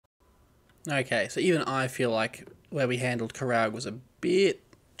Okay, so even I feel like where we handled Karoug was a bit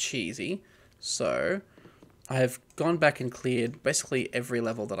cheesy. So I have gone back and cleared basically every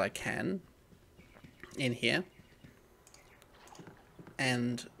level that I can in here.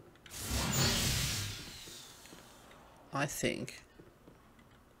 And I think...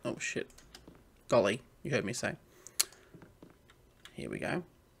 Oh shit. Golly, you heard me say. Here we go.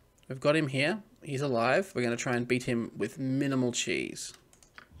 We've got him here. He's alive. We're going to try and beat him with minimal cheese.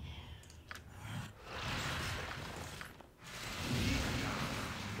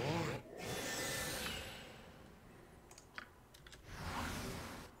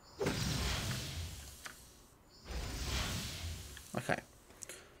 Okay.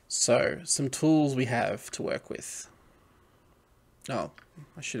 So, some tools we have to work with. Oh,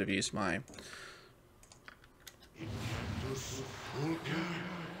 I should have used my...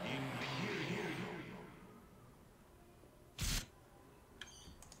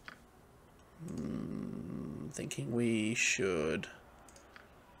 Thinking we should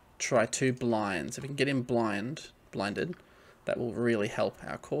try 2 blinds. If we can get him blinded, that will really help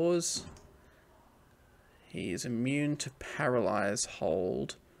our cause. He is immune to paralyze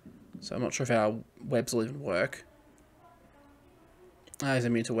hold, so I'm not sure if our webs will even work. Ah, he's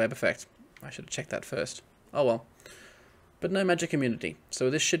immune to web effect. I should have checked that first. Oh well. But no magic immunity, so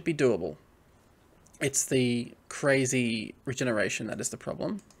this should be doable. It's the crazy regeneration that is the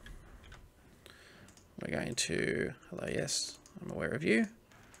problem. We're going to... Hello, yes, I'm aware of you.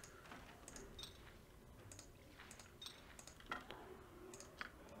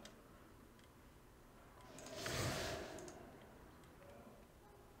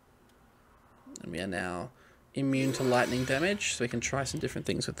 And we are now immune to lightning damage, so we can try some different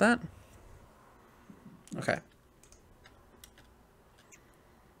things with that. Okay.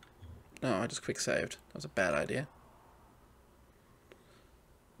 Oh, I just quick saved. That was a bad idea.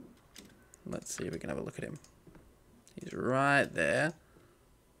 Let's see if we can have a look at him. He's right there.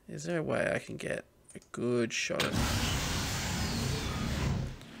 Is there a way I can get a good shot at him?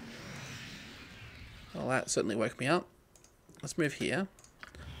 Well, that certainly woke me up. Let's move here.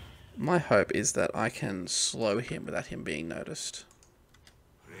 My hope is that I can slow him without him being noticed.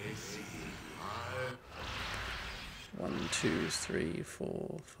 1, 2, 3,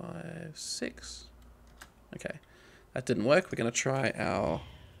 4, 5, 6. Okay, that didn't work. We're going to try our...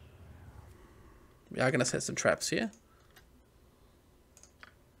 We are going to set some traps here.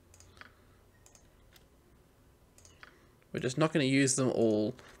 We're just not going to use them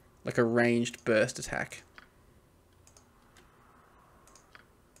all like a ranged burst attack.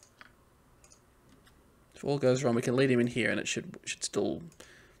 If all goes wrong, we can lead him in here and it should still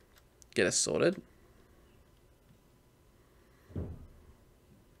get us sorted.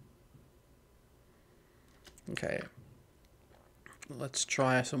 Okay. Let's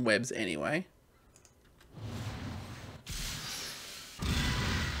try some webs anyway.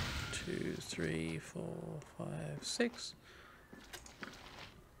 2, 3, 4, 5, 6.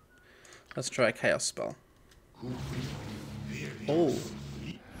 Let's try a chaos spell. Oh.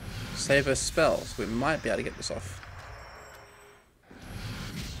 Save a spell, so we might be able to get this off.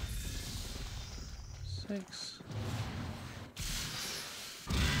 6.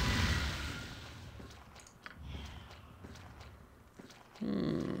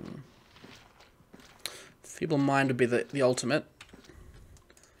 Feeble Mind would be the ultimate.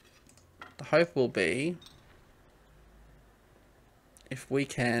 The hope will be if we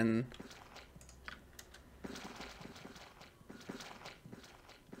can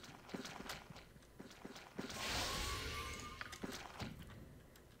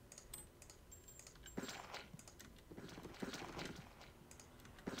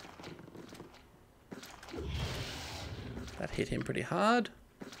that hit him pretty hard.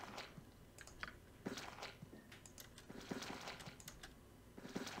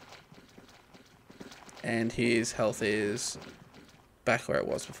 And his health is back where it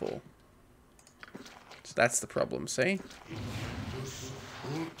was before. So that's the problem, see?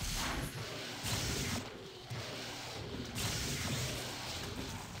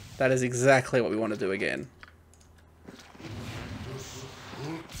 That is exactly what we want to do again.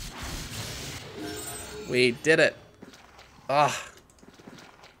 We did it. Ah.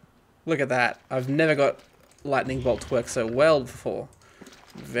 Look at that. I've never got lightning bolt to work so well before.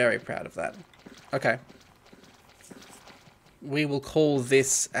 I'm very proud of that. Okay. We will call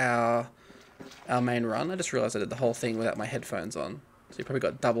this our main run. I just realized I did the whole thing without my headphones on. So you probably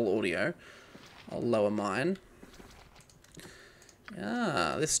got double audio. I'll lower mine.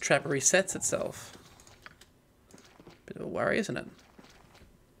 Ah, this trap resets itself. Bit of a worry, isn't it?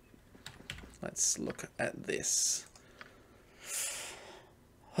 Let's look at this.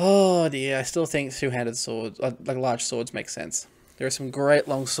 Oh dear, I still think two-handed swords, like large swords, make sense. There are some great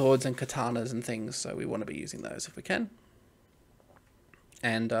long swords and katanas and things, so we want to be using those if we can.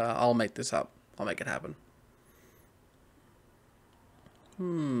 And I'll make this up. I'll make it happen.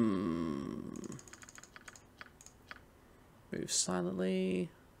 Move silently.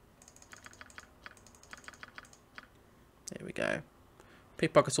 There we go.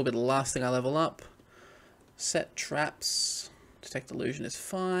 Pickpockets will be the last thing I level up. Set traps. Detect illusion is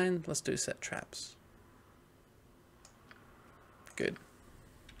fine. Let's do set traps. Good.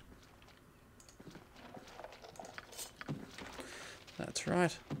 That's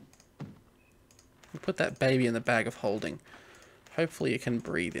right. We put that baby in the bag of holding. Hopefully it can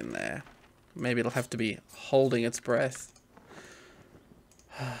breathe in there. Maybe it'll have to be holding its breath.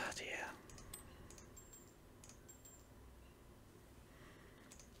 Ah, dear.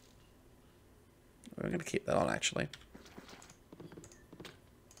 We're going to keep that on, actually.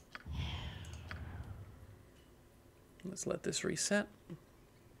 Let's let this reset.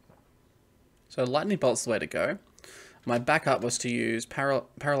 So lightning bolt's the way to go. My backup was to use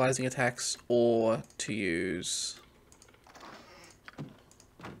paralyzing attacks or to use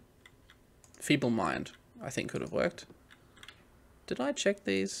feeble mind. I think could have worked. Did I check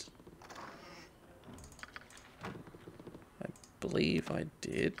these? I believe I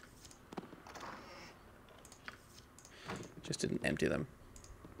did. Just didn't empty them.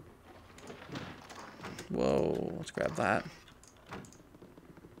 Whoa, let's grab that.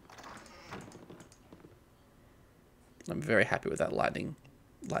 I'm very happy with that lightning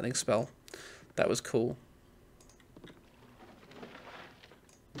spell. That was cool.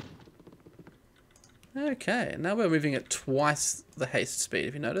 Okay, now we're moving at twice the haste speed,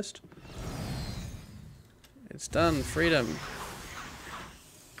 have you noticed? It's done, freedom.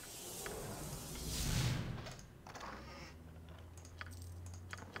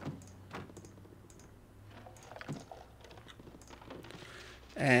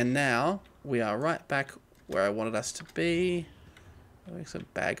 And now we are right back where I wanted us to be. We had some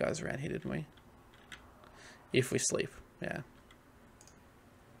bad guys around here, didn't we? If we sleep, yeah.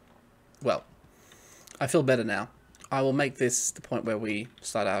 Well, I feel better now. I will make this the point where we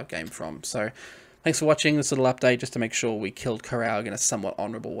start our game from. So, thanks for watching this little update just to make sure we killed Karoug in a somewhat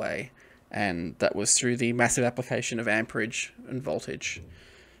honourable way. And that was through the massive application of amperage and voltage.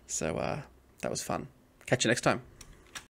 So, that was fun. Catch you next time.